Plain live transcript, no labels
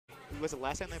was it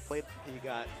last time they played, he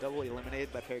got double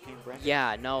eliminated by ParaCane Brent?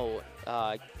 Yeah, no.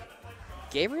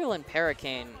 Gabriel and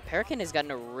ParaCane. ParaCane has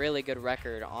gotten a really good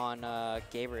record on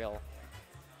Gabriel.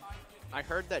 I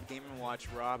heard that Game & Watch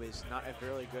Rob is not a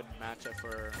really good matchup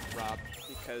for Rob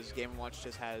because Game & Watch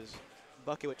just has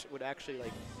Bucket, which would actually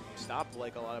like stop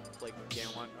like a lot of like Game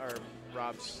 & Watch or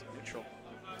Rob's neutral,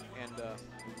 and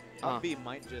up B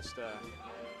might just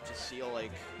seal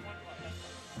like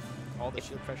all the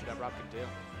shield pressure that Rob can do.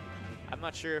 I'm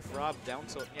not sure if Rob down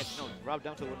tilt, Rob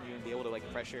down tilt wouldn't even be able to like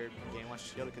pressure Game &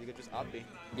 Watch shield because he could just up B.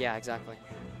 Yeah, exactly.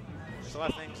 There's a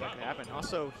lot of things that could happen.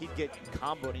 Also, he'd get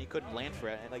comboed and he couldn't land for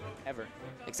it, like, ever.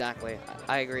 Exactly.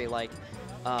 I agree. Like,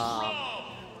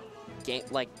 Game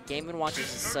 & Watch is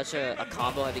such a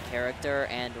combo-heavy character,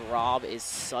 and Rob is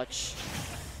such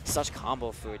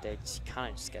combo food that he kind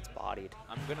of just gets bodied.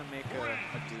 I'm gonna make a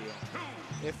deal.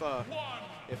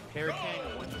 If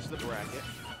ParaCane wins the bracket,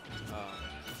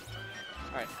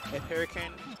 all right. If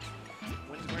ParaCane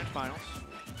wins the grand finals,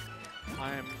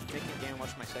 I'm making Game &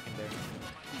 Watch my secondary.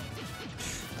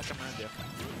 That's what I'm gonna do.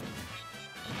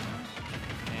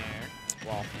 Nair.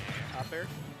 Well, up air.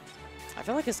 I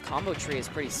feel like his combo tree is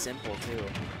pretty simple too.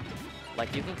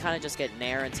 Like you can kind of just get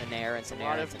nair into nair into nair into nair. A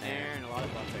lot of nair and a lot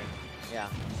of up air. Yeah.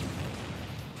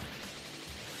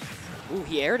 Ooh,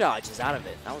 he air dodges out of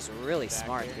it. That was really Back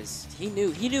smart air. because he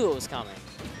knew it was coming.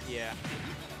 Yeah.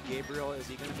 Gabriel, is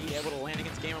he going to be able to land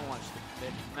against Game & Watch?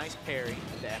 The nice parry,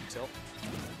 the F tilt.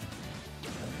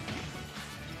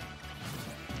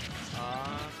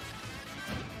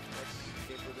 What's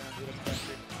Gabriel going to do to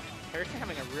pressure? ParaCane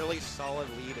having a really solid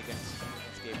lead against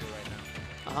Gabriel right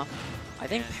now. I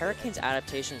think ParaCane's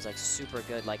adaptation is like super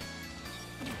good. Like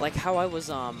how I was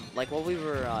like what we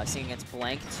were seeing against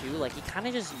Blank too. Like he kind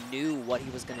of just knew what he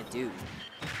was gonna do.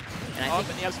 And I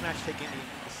think the up smash taking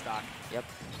the stock. Yep.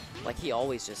 Like he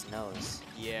always just knows.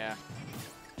 Yeah.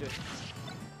 Just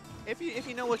if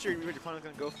you know what your opponent's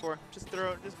gonna go for, just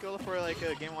go for like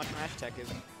a Game & Watch smash tech is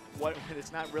what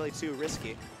it's not really too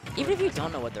risky. Even if you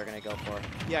don't know what they're gonna go for.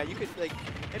 Yeah, you could like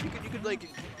if you could like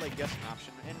guess an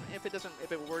option, and if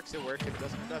it works it works, if it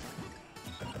doesn't it doesn't.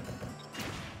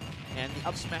 And the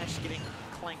up smash getting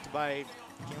clanked by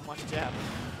Game & Watch jab.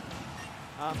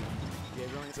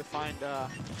 Gabriel needs to find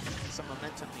some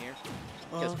momentum here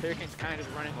because ParaCane's kind of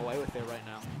just running away with it right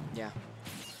now. Yeah.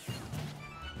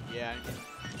 Yeah.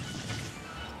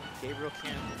 Gabriel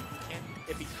can't.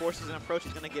 If he forces an approach,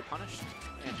 he's gonna get punished.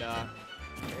 And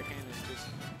ParaCane is just.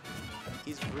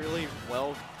 He's really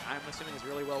well. I'm assuming he's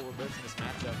really well reversed in this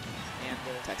matchup. And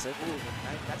Tex it. Ooh,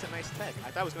 that's a nice tech. I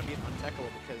thought it was going to be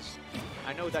untechable because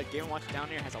I know that Game & Watch down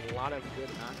here has a lot of good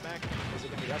knockback. Is it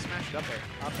going to be up smash? Up there.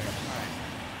 Up there.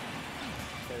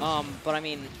 All right. But I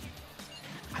mean,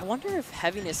 I wonder if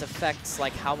heaviness affects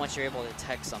like how much you're able to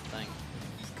tech something.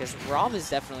 Because Rob is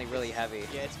definitely really heavy.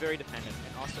 Yeah, it's very dependent.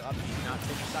 And also up B not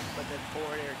taking stock, but then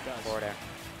forward air does. Forward air.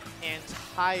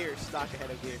 Entire stock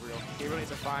ahead of Gabriel. Gabriel needs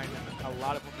to find a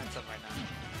lot of momentum right now.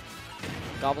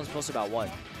 Goblin's posted about what?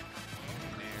 Nair.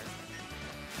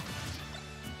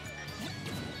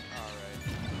 Alright.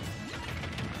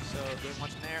 So Game &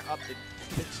 Watch Nair up the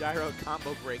gyro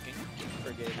combo breaking for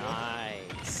Gabriel.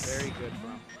 Nice. Very good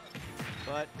from him.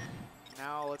 But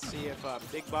now let's see if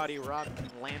Big Body Rob can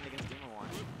land against Game &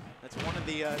 Watch. That's one of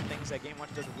the things that Game &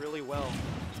 Watch does really well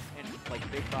in like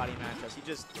big body matchups. He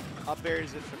just up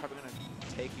airs it, probably going to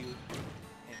take you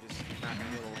and just not going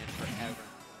to be able to land forever.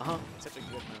 It's such a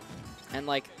good move. And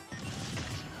like,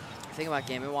 the thing about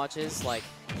Game & Watch is like,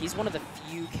 he's one of the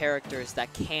few characters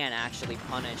that can actually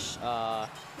punish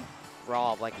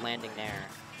Rob like landing Nair.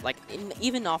 Like,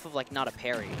 even off of, like, not a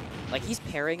parry. Like, he's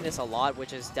parrying this a lot,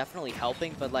 which is definitely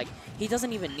helping, but, like, he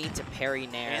doesn't even need to parry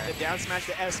Nair. And the down smash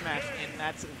to S smash, and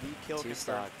that's the kill confirmed.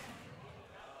 Stock.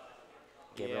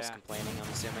 Gabriel's complaining, I'm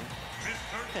assuming.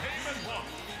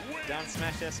 Down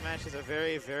smash to S smash is a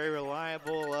very, very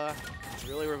reliable,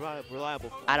 really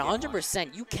reliable. At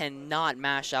 100%, you cannot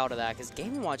mash out of that, because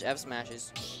Game & Watch F smash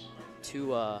is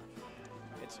too,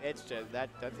 It's just,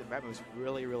 that move's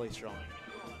really, really strong.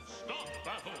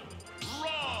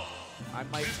 I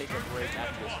might take a break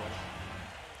after this one,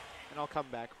 and I'll come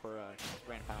back for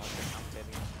grand finals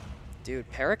commentating. Dude,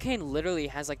 ParaCane literally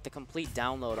has like the complete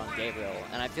download on Gabriel,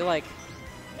 and I feel like.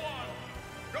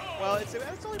 Well, it's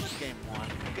only been game one.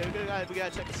 We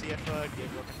gotta check to see if Gabriel can.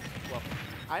 Well,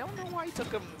 I don't know why he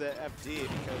took him the FD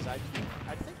because I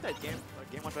think that Game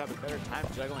Watch would have a better time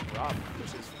juggling Rob,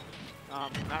 which is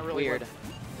not really weird.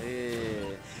 He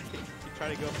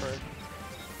tried to go for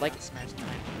like smash 9.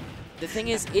 The thing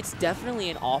is, it's definitely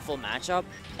an awful matchup,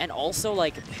 and also,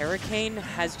 like, ParaCane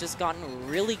has just gotten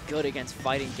really good against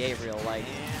fighting Gabriel. Like,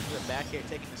 and the back air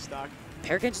taking the stock.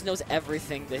 ParaCane just knows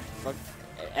everything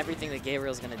that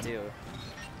Gabriel's gonna do.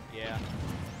 Yeah.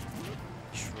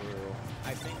 True.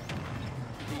 I think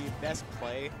the best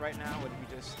play right now would be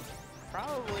just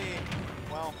probably,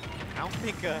 well, I don't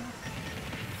think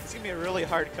it's going to be a really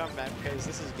hard comeback because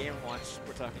this is Game & Watch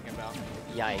we're talking about.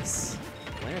 Yikes.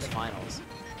 Winners finals.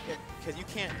 Yeah, because you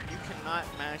cannot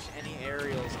mash any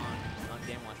aerials on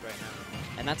Game & Watch right now.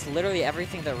 And that's literally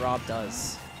everything that Rob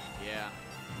does. Yeah.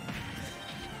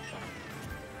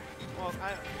 Well,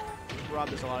 Rob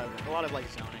does a lot of like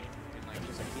zoning and like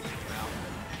just like keeping him out.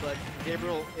 But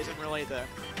Gabriel isn't really the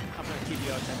I'm gonna keep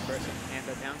you out type person. And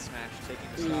the down smash taking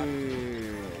the stock.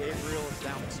 Gabriel is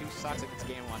down 2 stocks against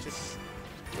Game & Watch. This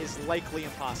is likely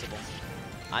impossible.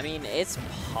 I mean, it's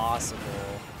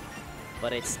possible,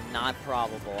 but it's not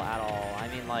probable at all. I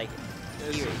mean, like,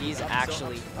 he's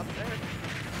actually up there.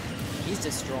 He's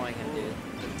destroying him, dude.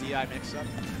 The DI mix up.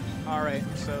 All right,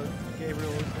 so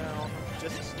Gabriel is down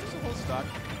just a whole stock.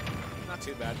 Not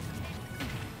too bad.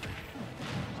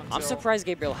 I'm surprised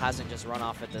Gabriel hasn't just run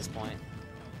off at this point.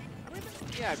 I mean,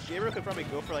 yeah, Gabriel could probably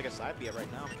go for like a side B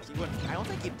right now because he wouldn't. I don't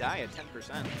think he'd die at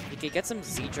 10%. He could get some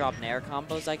Z drop Nair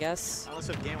combos, I guess. Unless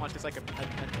if Game Watch gets like a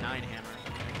 9 hammer,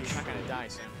 he's not gonna die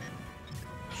soon.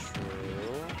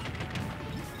 True.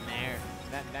 Nair,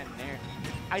 that Nair.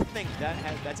 I think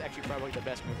that's actually probably the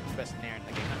best move, best Nair in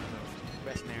the game. Not move,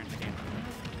 best Nair in the game.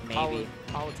 Maybe.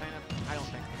 Palutena, I don't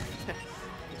think.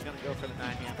 He's gonna go for the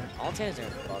 9 hammer. Palutena's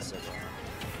gonna bust it.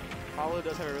 Paulo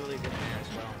does have a really good Nair as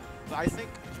well. But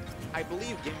I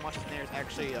believe Game & Watch's Nair is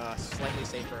actually slightly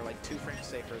safer, like 2 frames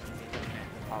safer than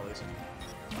Paulo's.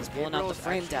 He's pulling out the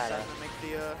frame data.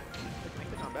 Make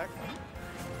the comeback.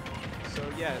 So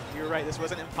yeah, you're right. This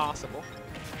wasn't impossible.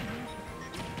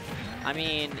 I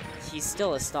mean, he's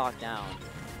still a stock down.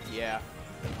 Yeah.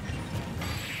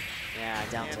 Yeah,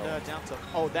 down tilt. Down tilt.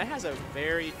 Oh, that has a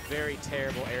very, very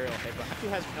terrible aerial hitbox. Haku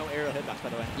has no aerial hitbox, by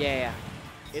the way. Yeah.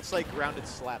 It's like grounded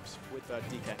slaps with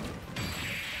DK.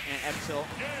 And F tilt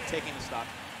taking the stock.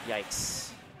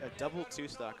 Yikes. A double 2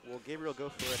 stock. Will Gabriel go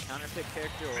for a counter pick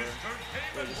character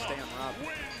or just stay on Rob?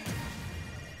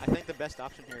 I think the best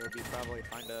option here would be probably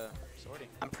find a Swordy.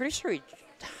 I'm pretty sure he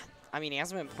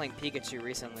hasn't been playing Pikachu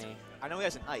recently. I know he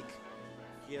has an Ike.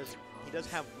 He does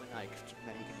have an Ike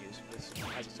that he can use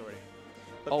as a Swordy.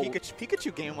 But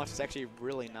Pikachu Game & Watch is actually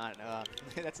really not,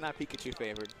 that's not Pikachu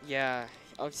favored. Yeah.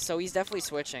 Oh, so he's definitely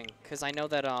switching, because I know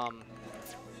that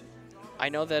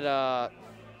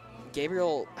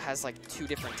Gabriel has like 2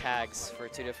 different tags for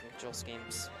 2 different control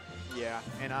schemes. Yeah,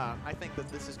 and I think that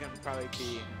this is going to probably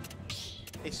be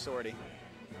a Swordy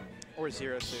or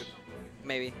Zero Suit.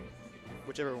 Maybe.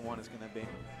 Whichever one is going to be.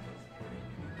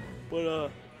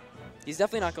 But he's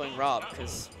definitely not going Rob,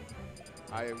 because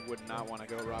I would not want to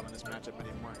go Rob in this matchup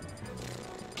anymore.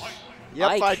 Yep,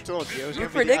 Ike. I told you. You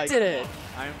predicted it.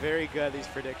 I'm very good at these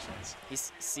predictions.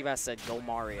 Seabass said go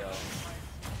Mario.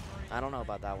 I don't know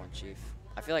about that one, Chief.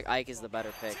 I feel like Ike is the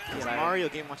better pick. Yeah, Mario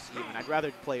Game Watch is even. I'd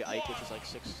rather play Ike, which is like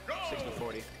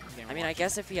 60-40. I mean, I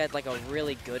guess if he had like a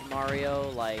really good Mario,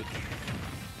 like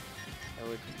it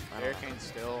would. ParaCane's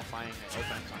still finding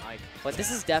openings on Ike. But this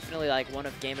is definitely like one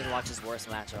of Game & Watch's worst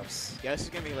matchups. Yeah, this is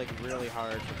gonna be like really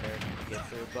hard for ParaCane to get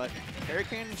through. But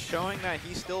ParaCane showing that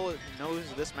he still knows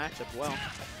this matchup well.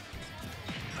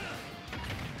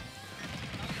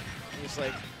 He's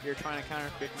like, you're trying to counter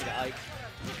pick me to Ike.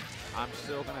 I'm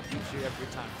still going to beat you every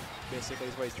time. Basically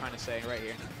is what he's trying to say right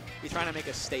here. He's trying to make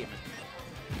a statement.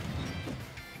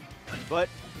 But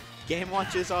Game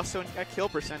Watch is also a kill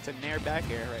percent to Nair back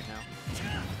air right now.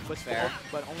 But fair.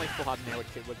 But only full hop Nair would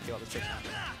kill the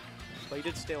 600. But he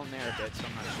did steal Nair a bit, so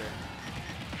I'm not sure.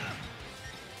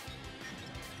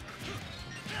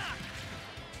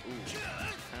 Ooh.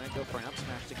 Trying to go for an up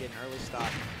smash to get an early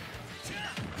stock.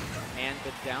 And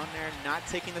the down there not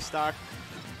taking the stock.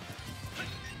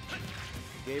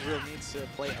 Gabriel needs to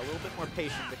play a little bit more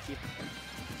patient to keep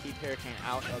ParaCane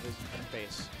out of his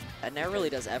face. And Nair really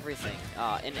does everything.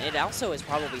 And it also is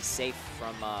probably safe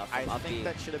from I up think B.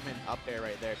 that should have been up there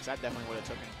right there, because that definitely would have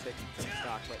taken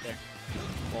stock right there.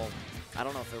 Well, I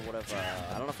don't know if it would have.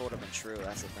 I don't know if it would have been true.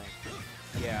 That's the thing.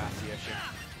 Yeah, that's the issue.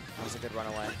 That was a good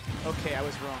runaway. Okay, I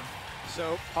was wrong.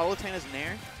 So Palutena's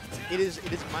Nair, it is -92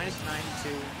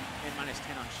 and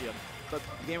 -10 on shield, but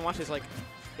Game & Watch is like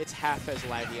it's half as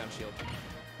laggy on shield.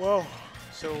 Whoa.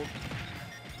 So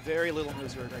very little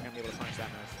moves are going to be able to punish that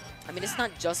move. I mean, it's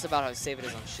not just about how safe it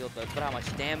is on shield, but how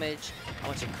much damage, how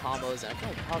much it combos, and I feel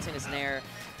like ParaCane's Nair,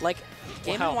 like,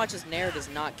 Game & Watch's Nair does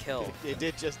not kill. It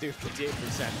did just do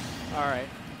 58%. All right.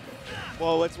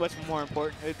 Well, what's more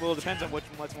important? It depends on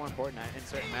what's more important in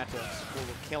certain matchups. Well,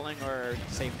 killing or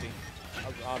safety.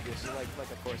 Obviously, like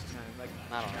of course, it's not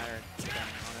I don't know. matter depending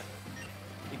on it.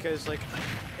 Because like,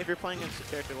 if you're playing against a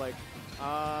character like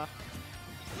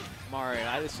Mario,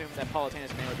 I'd assume that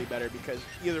Palutena's Nair would be better because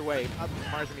either way,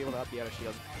 Mario's gonna be able to up you out of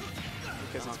shield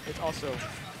because it's also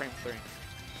frame 3.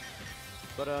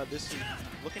 But this is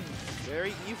looking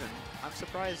very even. I'm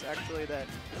surprised actually that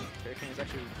ParaCane is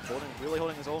actually really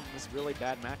holding his own in this really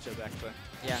bad matchup actually.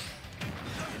 Yeah.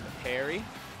 And the parry,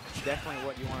 definitely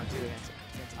what you want to do against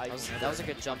Ice. That was a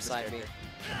good jump side B.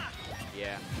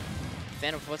 Yeah.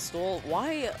 Phantom Footstool.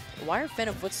 Why are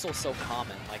Phantom Footstool so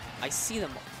common? Like, I see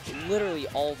them literally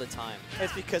all the time.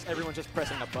 It's because everyone's just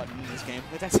pressing a button in this game.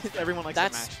 That's it. Everyone likes to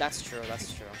mash. That's true.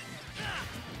 That's true.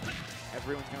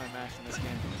 Everyone's gonna mash in this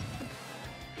game.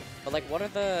 But like, what are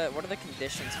the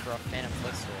conditions for a Phantom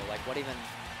Footstool? Like, what even?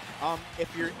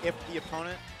 If the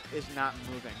opponent is not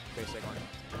moving, basically.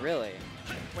 Really?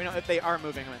 Well, no, if they are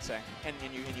moving, I'm gonna say, and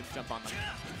you jump on them.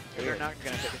 If they're not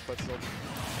gonna take a footstool,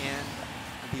 and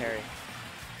Parry.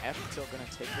 F tilt gonna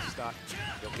take the stock.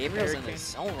 Gabriel's in the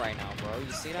zone right now, bro.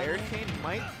 You see that? ParaCane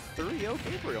might 3-0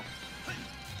 Gabriel.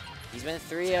 He's been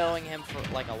 3-0ing him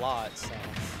for like a lot, so.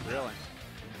 Really?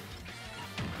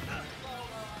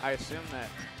 I assume that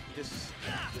he just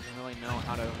doesn't really know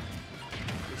how to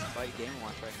just fight Game &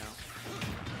 Watch right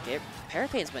now.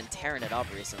 ParaCane's been tearing it up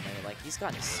recently. Like, he's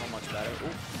gotten so much better.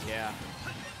 Ooh. Yeah.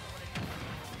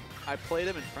 I played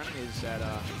him in front of his at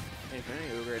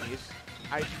Infinity Uber, and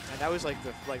and that was like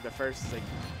the first like.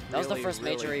 That was the first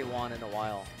major he won in a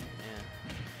while.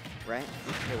 Yeah. Right?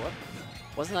 Hey, what?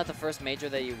 Wasn't that the first major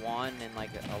that you won in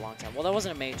like a long time? Well, that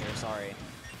wasn't a major. Sorry.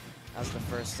 That was the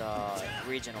first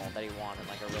regional that he won in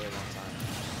like a really long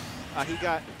time. He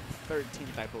got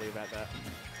 13th, I believe, at that.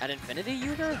 At Infinity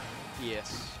Uber?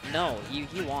 Yes. No,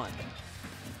 he won.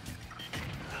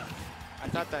 I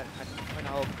thought that.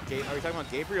 Are you talking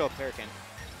about Gabriel or ParaCane?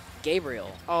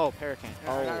 Gabriel. Oh, ParaCane.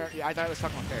 Oh. Yeah, I thought I was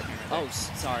talking about ParaCane. Right? Oh,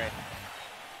 sorry.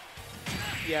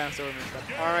 Yeah, so we're messed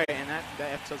up. All right, and that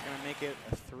episode's gonna make it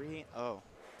a 3-0.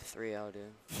 3-0, dude.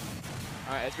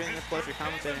 All right, it's been a pleasure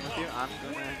commentating with you. I'm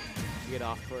gonna get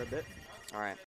off for a bit. All right.